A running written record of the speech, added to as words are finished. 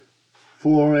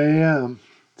4 a.m.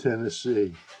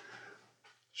 Tennessee.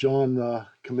 John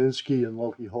Kaminski and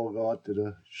Loki Hulgaard did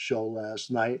a show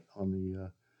last night on the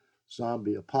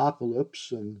zombie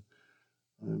apocalypse, and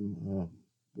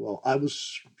well, I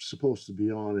was supposed to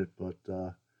be on it,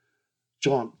 but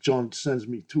John sends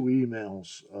me two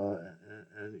emails,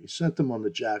 and he sent them on the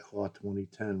Jack Law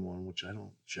 2010 one, which I don't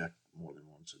check more than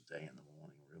once a day in the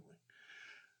morning, really.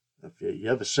 If you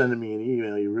ever send me an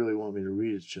email, you really want me to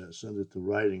read it, send it to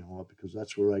Writing Heart, because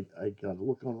that's where I got to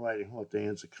look on Writing Heart to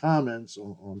answer comments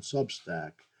on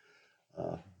Substack.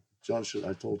 I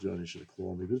told John he should have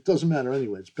called me, but it doesn't matter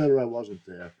anyway. It's better I wasn't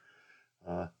there.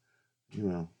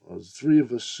 There's three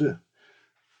of us.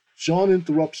 John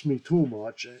interrupts me too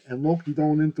much, and Loki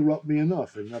don't interrupt me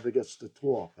enough. It never gets to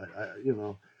talk.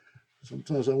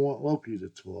 Sometimes I want Loki to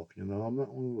talk. I'm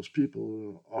not one of those people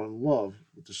who are in love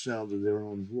with the sound of their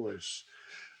own voice.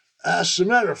 As a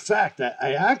matter of fact,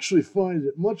 I actually find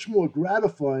it much more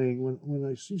gratifying when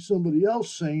I see somebody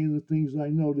else saying the things I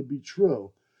know to be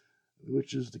true,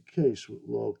 which is the case with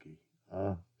Loki.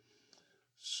 I'd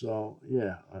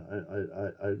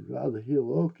rather hear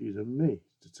Loki than me,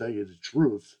 to tell you the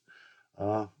truth.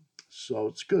 So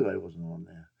it's good I wasn't on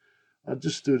there. I'll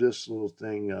just do this little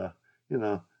thing,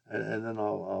 and then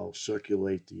I'll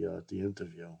circulate the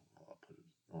interview. I'll put it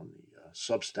on the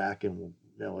Substack, and we'll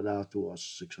mail it out to our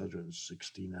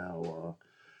 660 now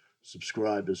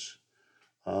subscribers.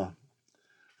 But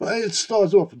it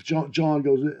starts off with John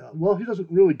goes, well, he doesn't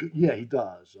really go, yeah, he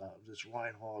does. This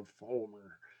Reinhard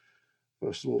Follmer,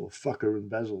 first of all, the fucker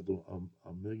embezzled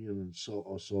a million and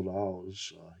so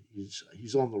dollars.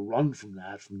 He's on the run from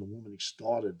the woman he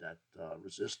started that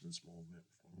resistance movement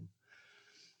from.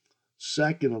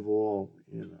 Second of all,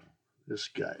 this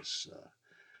guy's,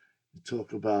 you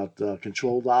talk about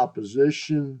controlled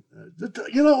opposition.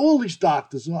 All these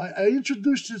doctors. I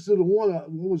introduced you to the one,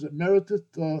 what was it, Meredith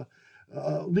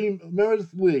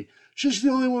Lee. She's the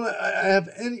only one I have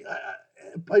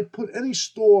I put any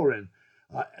store in.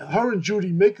 Her and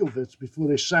Judy Mikovits before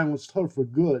they silenced her for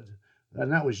good,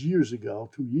 and that was 2 years ago.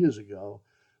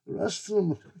 The rest of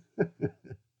them,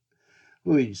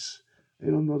 please, they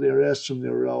don't know their ass from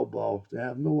their elbow. They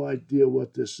have no idea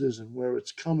what this is and where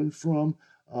it's coming from.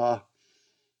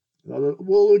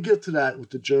 We'll get to that with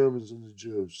the Germans and the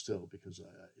Jews still, because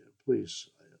please,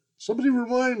 somebody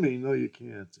remind me. No, you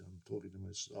can't. I'm talking to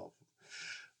myself.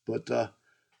 But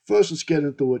first, let's get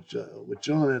into what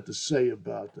John had to say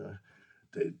about.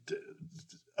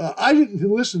 I didn't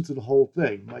listen to the whole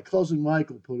thing. My cousin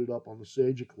Michael put it up on the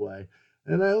Sagic Way,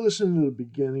 and I listened to the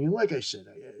beginning. And like I said,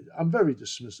 I'm very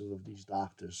dismissive of these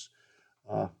doctors.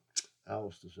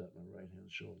 Alistair's at my right-hand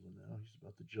shoulder now. He's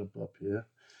about to jump up here.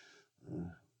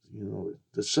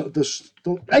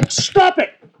 Hey, stop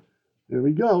it! There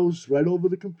he goes, right over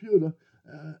the computer.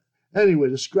 Anyway,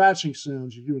 the scratching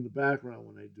sounds you hear in the background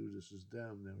when I do this is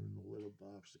them. They're in the litter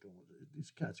box.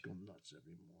 These cats go nuts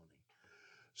every morning.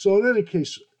 So in any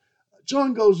case,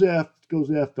 John goes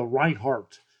after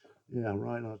Reinhardt. Yeah,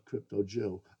 Reinhardt, crypto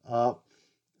Jew.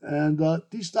 And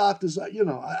these doctors, I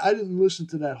didn't listen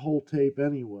to that whole tape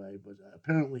anyway, but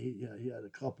apparently he had a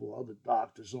couple other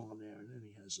doctors on there, and then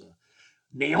he has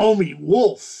Naomi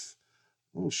Wolf.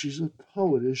 Oh, she's a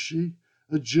poet, is she?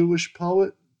 A Jewish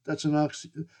poet? That's an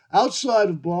outside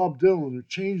of Bob Dylan, who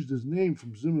changed his name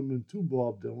from Zimmerman to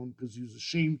Bob Dylan because he was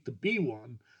ashamed to be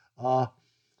one.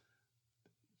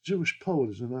 Jewish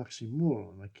poet is an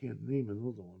oxymoron. I can't name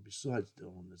another one besides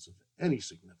Dylan that's of any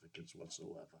significance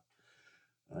whatsoever.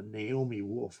 Naomi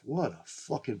Wolf, what a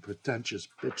fucking pretentious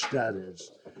bitch that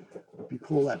is. You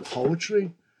call that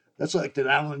poetry? That's like that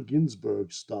Allen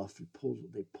Ginsberg stuff. They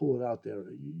pull it out there.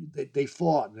 They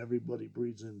fart and everybody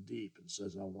breathes in deep and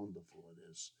says how wonderful it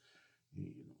is.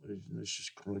 It's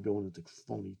just going into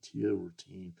phony tear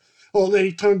routine. Oh, then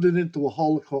he turned it into a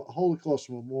Holocaust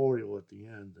memorial at the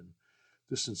end, and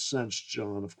this incensed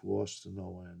John, of course, to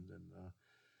no end. And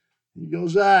he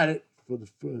goes at it for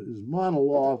his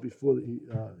monologue before him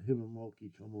and Loki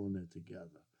come on there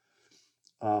together.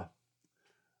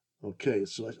 Okay,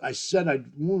 so I said I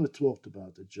want to talk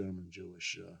about the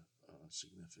German-Jewish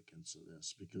significance of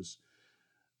this, because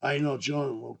I know John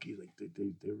and Loki, they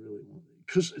really want it,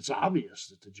 because it's obvious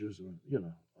that the Jews are,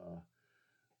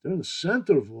 they're in the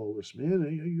center of all this, man.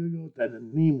 You got that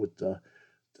meme with the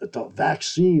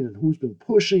vaccine and who's been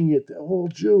pushing it. They're all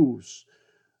Jews.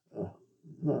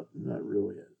 Not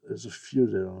really. There's a few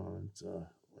that aren't.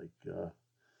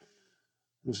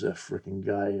 Who's that freaking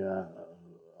guy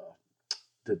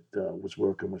that was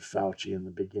working with Fauci in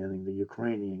the beginning? The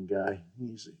Ukrainian guy.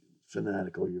 He's a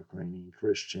fanatical Ukrainian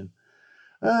Christian.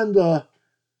 And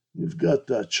you've got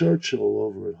Churchill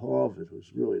over at Harvard,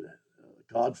 who's really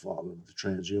godfather of the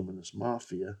transhumanist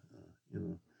mafia.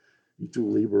 He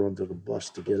threw Lieber under the bus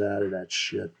to get out of that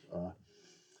shit.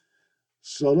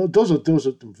 So those are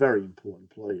very important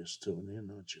players too, and they're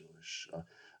not Jewish.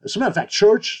 As a matter of fact,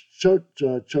 Churchill,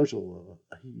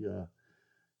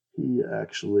 he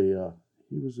actually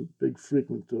he was a big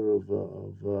frequenter of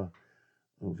the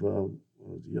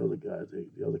other guy,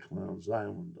 the other clown's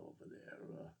island over there,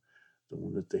 the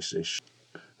one that they say,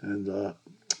 and the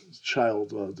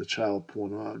child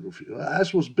pornography.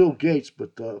 As was Bill Gates,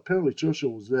 but apparently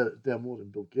Churchill was there more than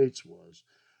Bill Gates was.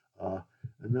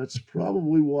 And that's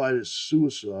probably why his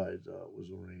suicide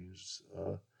was arranged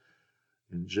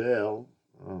in jail,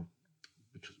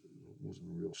 because it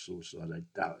wasn't a real suicide. I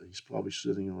doubt it. He's probably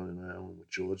sitting on an island with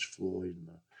George Floyd and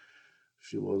a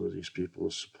few other of these people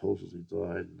who supposedly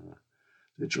died. And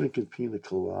they're drinking pina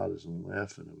coladas and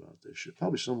laughing about this shit.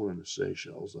 Probably somewhere in the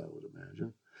Seychelles, I would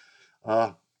imagine.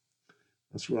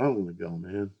 That's where I want to go,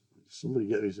 man. Somebody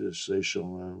get me to the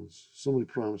Seychelles Islands. Somebody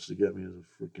promised to get me to the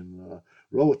freaking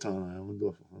Roatan Island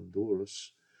off of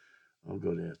Honduras. I'll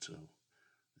go there too.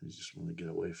 I just want to get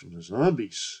away from the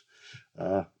zombies.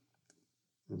 And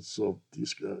so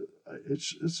these guys,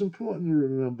 it's important to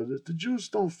remember that the Jews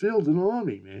don't field an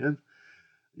army, man.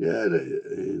 Yeah,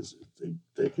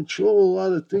 they control a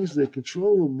lot of things. They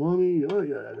control the money. Oh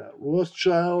yeah, that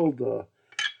Rothschild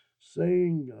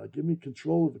saying, "Give me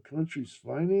control of the country's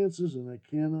finances, and I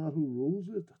care not who rules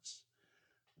it."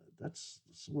 That's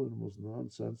some of the most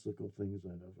nonsensical things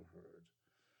I've ever heard.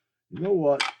 You know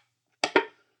what?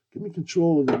 Give me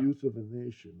control of the youth of a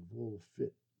nation, of all the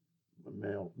fit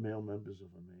male members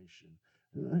of a nation.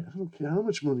 And I don't care how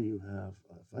much money you have.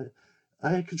 If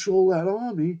I control that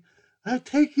army, I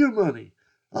take your money.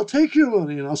 I'll take your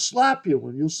money and I'll slap you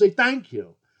when you'll say thank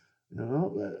you.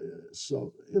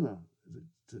 So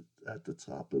at the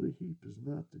top of the heap is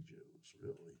not the Jews,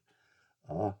 really.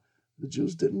 The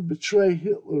Jews didn't betray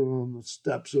Hitler on the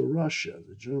steppes of Russia.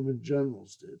 The German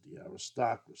generals did, the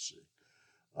aristocracy.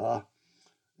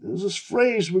 There's this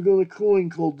phrase we're going to coin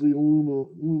called the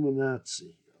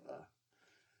Illuminati.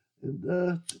 In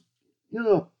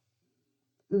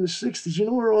the 60s, you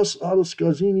know where Otto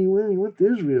Skorzeny went? He went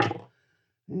to Israel.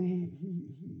 And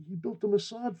he built the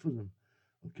Mossad for them.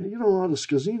 Okay, you know Otto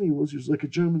Skorzeny was? He was like a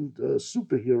German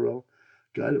superhero,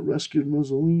 guy that rescued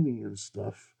Mussolini and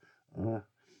stuff.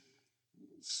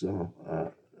 So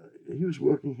he was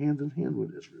working hand in hand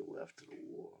with Israel after the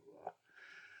war.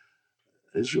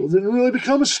 Israel didn't really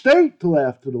become a state till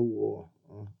after the war.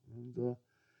 And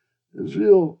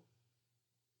Israel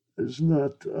is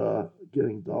not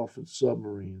getting Dolphin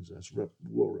submarines as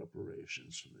war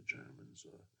reparations from the Germans.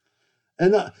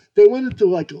 And they went into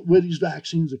like where these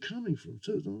vaccines are coming from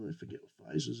too. Don't forget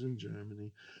Pfizer's in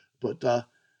Germany, but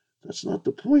that's not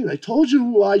the point. I told you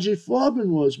who I.J. Farben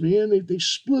was, man. They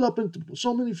split up into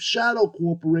so many shadow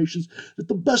corporations that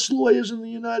the best lawyers in the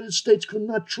United States could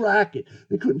not track it.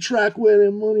 They couldn't track where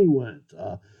their money went.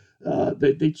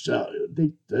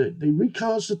 They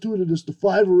reconstituted as the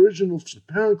 5 original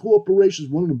parent corporations,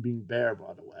 one of them being Bayer,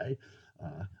 by the way.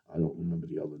 I don't remember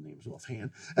the other names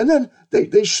offhand. And then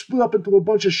they split up into a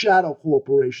bunch of shadow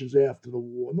corporations after the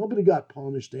war. Nobody got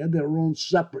punished. They had their own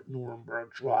separate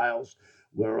Nuremberg trials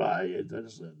where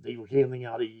they were handing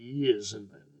out years and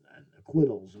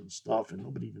acquittals and stuff, and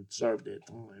nobody even served their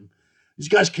time. These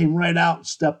guys came right out and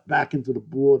stepped back into the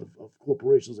board of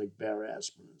corporations like Bayer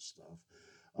Aspirin and stuff.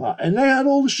 And they had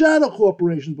all the shadow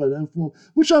corporations by then,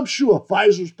 which I'm sure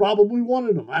Pfizer's probably one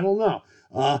of them. I don't know.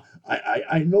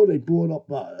 I know they brought up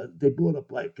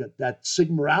like that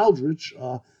Sigmar Aldrich.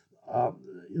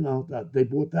 They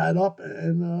brought that up,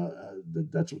 and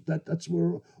that's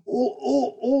where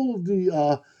all of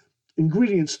the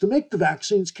ingredients to make the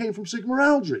vaccines came from Sigmar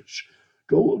Aldrich.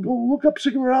 Go look up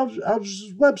Sigmar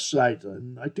Aldrich's website,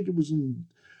 and I think it was in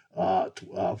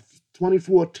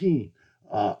 2014.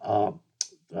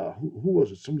 Who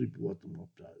was it? Somebody brought them up.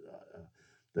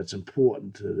 That's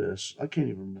important to this. I can't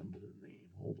even remember the name.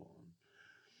 Hold on.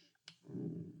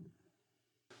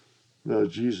 No,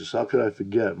 Jesus, how could I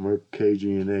forget? Merck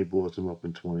KG&A brought them up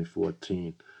in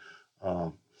 2014.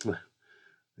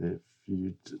 If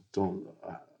you don't,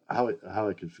 how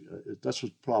I could, that's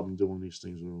what's the problem doing these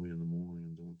things early in the morning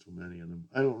and doing too many of them.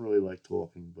 I don't really like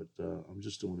talking, but I'm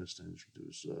just doing this to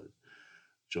introduce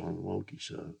John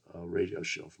Loki's radio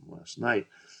show from last night.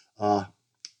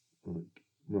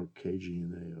 Merck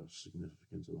KG&A are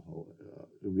significant to the whole.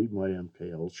 Read my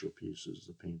MK Ultra pieces,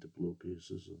 the painted blue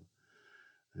pieces.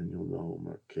 And you'll know who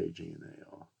Merck KG&A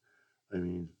are. I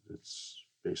mean, it's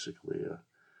basically,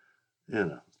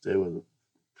 they were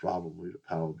probably the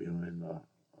power behind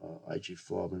IG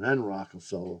Farben and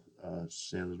Rockefeller,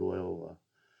 Standard Oil,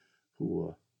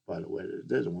 who, by the way,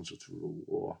 they're the ones who threw the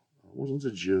war. It wasn't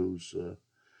the Jews.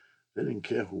 They didn't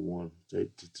care who won. They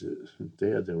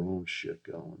had their own shit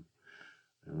going,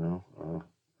 you know.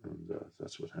 And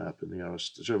that's what happened.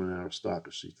 The German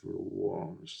aristocracy threw the war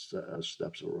on the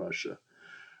steppes of Russia.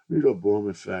 Read up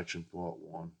Bormann Faction Part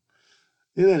 1.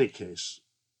 In any case,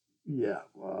 yeah,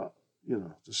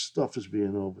 this stuff is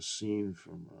being overseen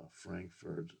from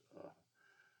Frankfurt,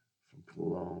 from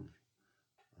Cologne,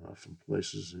 from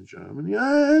places in Germany,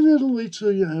 and Italy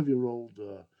too. You have your old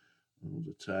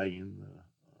Italian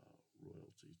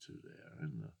royalty too there,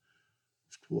 and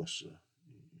of course you have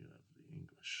the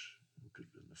English, and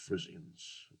the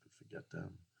Frisians. Who could forget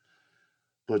them?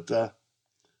 But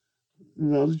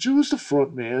the Jew is the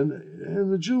front man,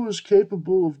 and the Jew is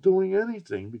capable of doing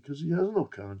anything because he has no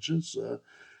conscience. He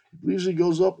believes he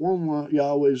goes up one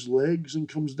Yahweh's legs and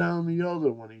comes down the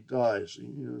other when he dies.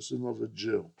 It's another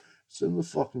Jew. It's in the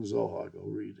fucking Zohar. Go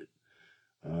read it.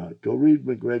 Go read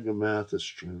McGregor Mathis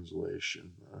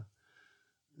translation.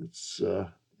 It's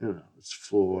it's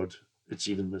flawed. It's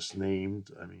even misnamed.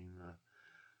 I mean,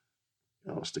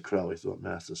 Mr. Crowley thought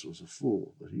Mathis was a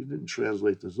fool, but he didn't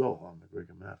translate the Zohar.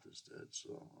 McGregor Mathis did.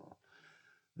 So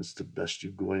that's the best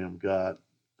you Goyim got.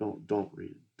 Don't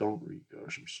read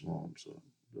Gershom Sloan. So,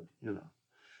 but,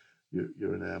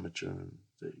 you're an amateur, and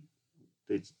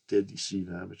they deceive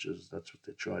amateurs. That's what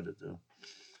they try to do.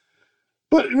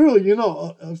 But really,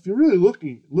 if you're really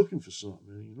looking for something,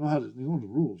 and you know the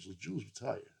rules, the Jews will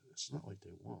tell you. It's not like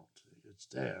they won't. It's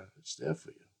there. It's there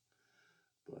for you.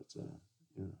 But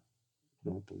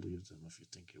don't believe them if you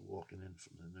think you're walking in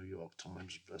from the New York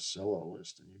Times bestseller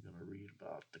list and you're going to read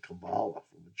about the Kabbalah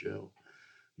from a Jew.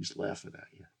 He's laughing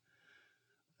at you.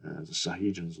 The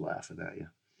Sahedrin's laughing at you.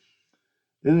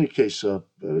 In any case,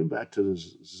 back to the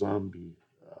zombie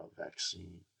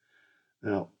vaccine.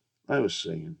 Now, I was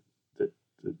saying that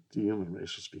the human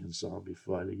race was being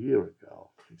zombified a year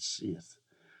ago. You see it.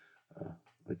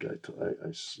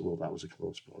 Well, that was a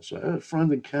close call. So I had a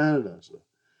friend in Canada. So,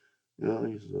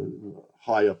 he's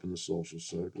high up in the social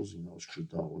circles. He knows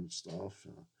Trudeau and stuff.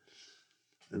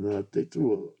 And they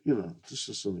threw this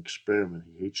is an experiment.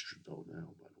 He hates Trudeau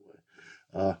now, by the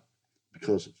way,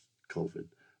 because of COVID.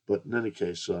 But in any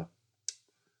case, a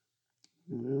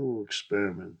little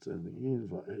experiment, and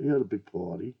he had a big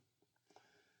party.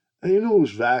 And who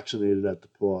was vaccinated at the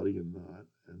party and not.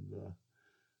 And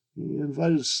he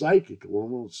invited a psychic, a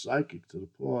well-known psychic, to the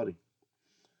party.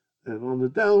 And on the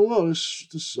down low, this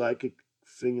psychic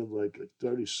fingered like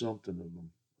 30-something of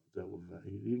them.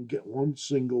 He didn't get one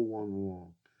single one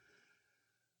wrong.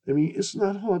 I mean, it's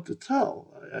not hard to tell.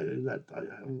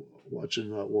 I'm watching,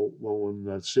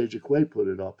 when Sage Quay put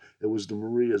it up, it was the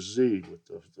Maria Z with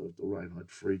the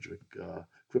Reinhard Friedrich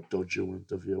crypto Jew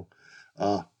interview.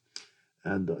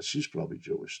 And she's probably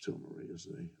Jewish too, Maria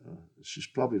Z. She's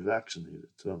probably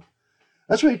vaccinated too.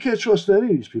 That's why you can't trust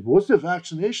any of these people. What's their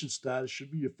vaccination status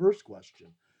should be your first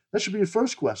question. That should be your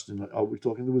first question. Are we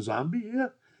talking to a zombie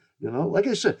here? Like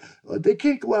I said, they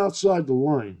can't go outside the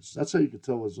lines. That's how you can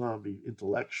tell a zombie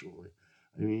intellectually.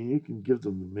 I mean, you can give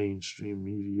them the mainstream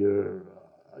media.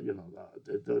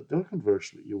 They'll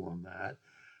converse with you on that.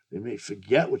 They may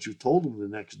forget what you told them the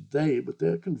next day, but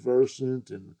they're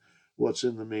conversant in what's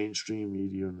in the mainstream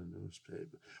media and the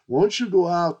newspaper. Once you go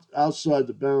outside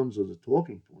the bounds of the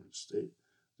talking points,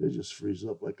 they just freeze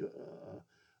up like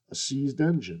a seized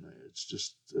engine. It's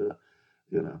just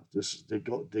they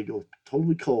go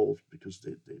totally cold because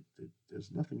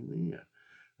there's nothing in the air.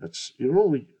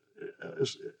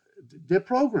 They're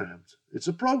programmed. It's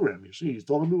a program. You see, he's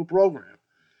talking to a program.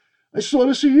 I saw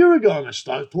this a year ago and I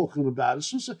started talking about it.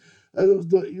 So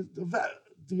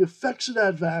the effects of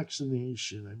that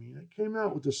vaccination. I mean, I came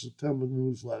out with the September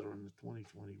newsletter in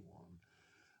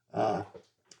 2021.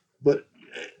 But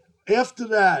after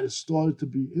that, it started to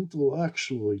be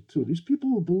intellectually too. These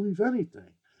people will believe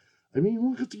anything. I mean,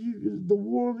 look at the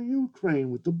war in the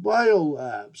Ukraine with the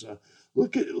biolabs.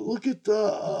 Look at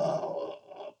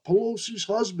Pelosi's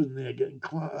husband there getting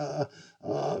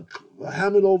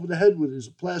hammered over the head with his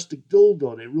plastic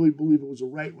dildo. They really believe it was a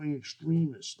right-wing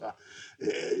extremist.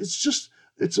 It's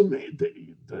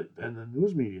amazing. And the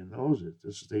news media knows it.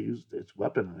 It's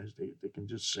weaponized. They can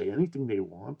just say anything they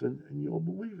want, and you'll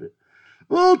believe it.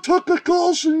 Oh, Tucker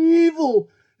Carlson, evil.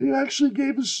 He actually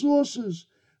gave his sources.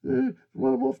 Run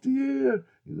him off the air.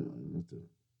 I'm not the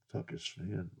Tucker's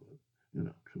fan, but,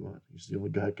 come on. He's the only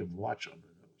guy I can watch on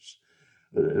the news.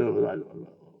 The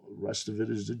rest of it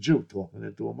is the Jew talking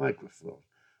into a microphone.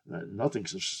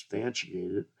 Nothing's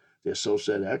substantiated. They're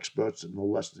so-said experts that know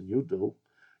less than you do.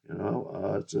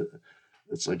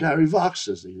 It's like Harry Vox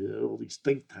says, all these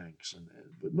think tanks,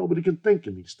 but nobody can think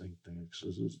in these think tanks.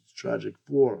 There's a tragic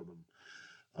flaw of them.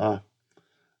 Uh,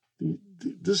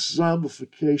 this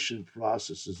zombification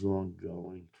process is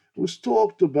ongoing. It was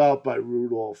talked about by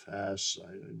Rudolf Hess.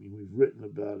 I mean, we've written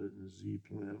about it in the Z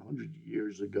Plan 100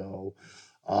 years ago.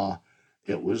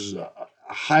 It was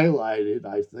highlighted,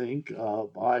 I think,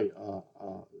 by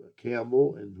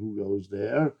Campbell and Who Goes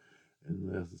There in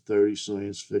the 30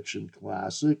 science fiction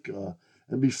classic.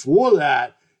 And before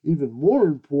that, even more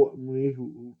importantly,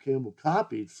 who Campbell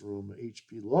copied from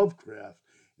H.P. Lovecraft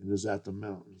and is At the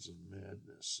Mountains of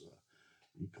Madness.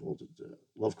 He called it,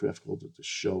 Lovecraft called it the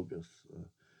Shoggoth.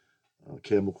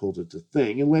 Campbell called it the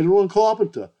Thing. And later on,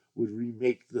 Carpenter would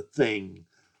remake the Thing.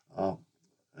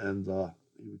 And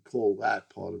he would call that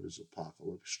part of his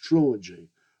Apocalypse trilogy.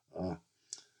 The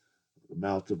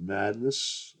Mouth of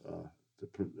Madness, the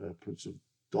Prince of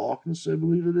Darkness, I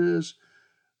believe it is,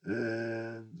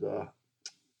 and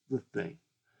the Thing.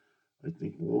 I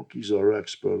think Loki's our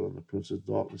expert on the Prince of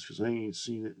Darkness because I ain't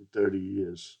seen it in 30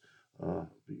 years.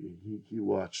 He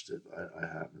watched it. I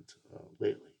haven't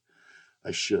lately.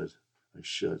 I should.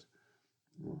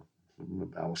 Well, I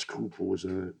remember Alice Cooper was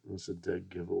in it. It's a dead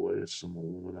giveaway. It's some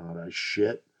Illuminati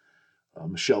shit.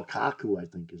 Michelle Kaku, I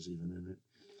think, is even in it.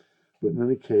 But in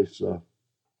any case,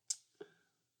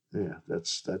 yeah,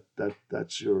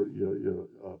 that's your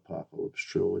Apocalypse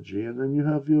trilogy, and then you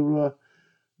have your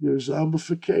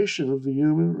zombification of the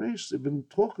human race. They've been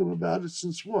talking about it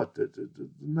since what? The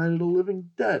Night of the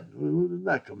Living Dead. When did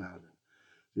that come out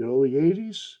in? The early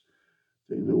 80s?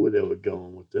 They knew where they were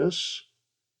going with this.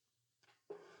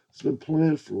 It's been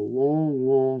planned for a long,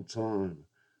 long time.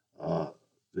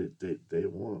 They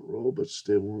want robots.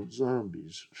 They want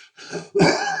zombies.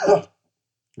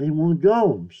 They want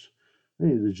golems.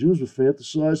 Hey, the Jews were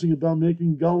fantasizing about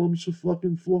making golems for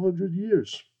fucking 400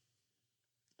 years.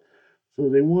 So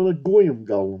they want a Goyim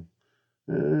golem.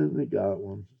 And they got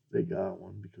one. They got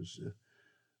one because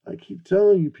I keep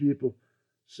telling you people,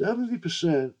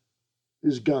 70%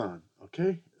 is gone,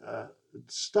 okay?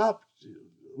 Stop.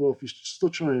 Well, if you're still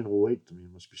trying to relate to me,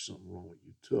 there must be something wrong with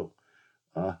you too.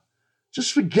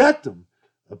 Just forget them.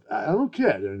 I don't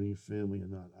care if they're in your family or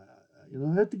not.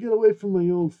 I had to get away from my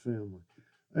own family.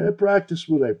 I practice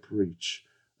what I preach.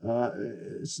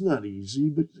 It's not easy,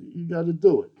 but you got to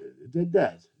do it. They're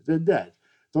dead. They're dead.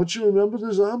 Don't you remember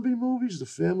the zombie movies? The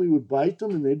family would bite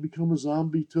them and they'd become a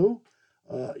zombie too.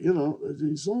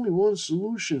 There's only one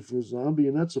solution for a zombie,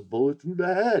 and that's a bullet through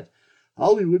the head.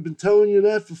 Hollywood been telling you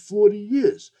that for 40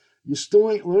 years. You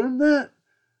still ain't learned that?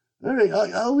 All right,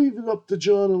 I'll leave it up to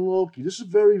John and Loki. This is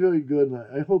very, very good, and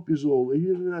I hope you're all.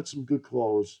 You had some good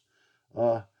calls.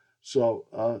 So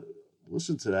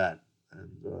listen to that,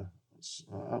 and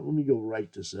let me go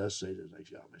write this essay that I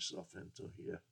got myself into here.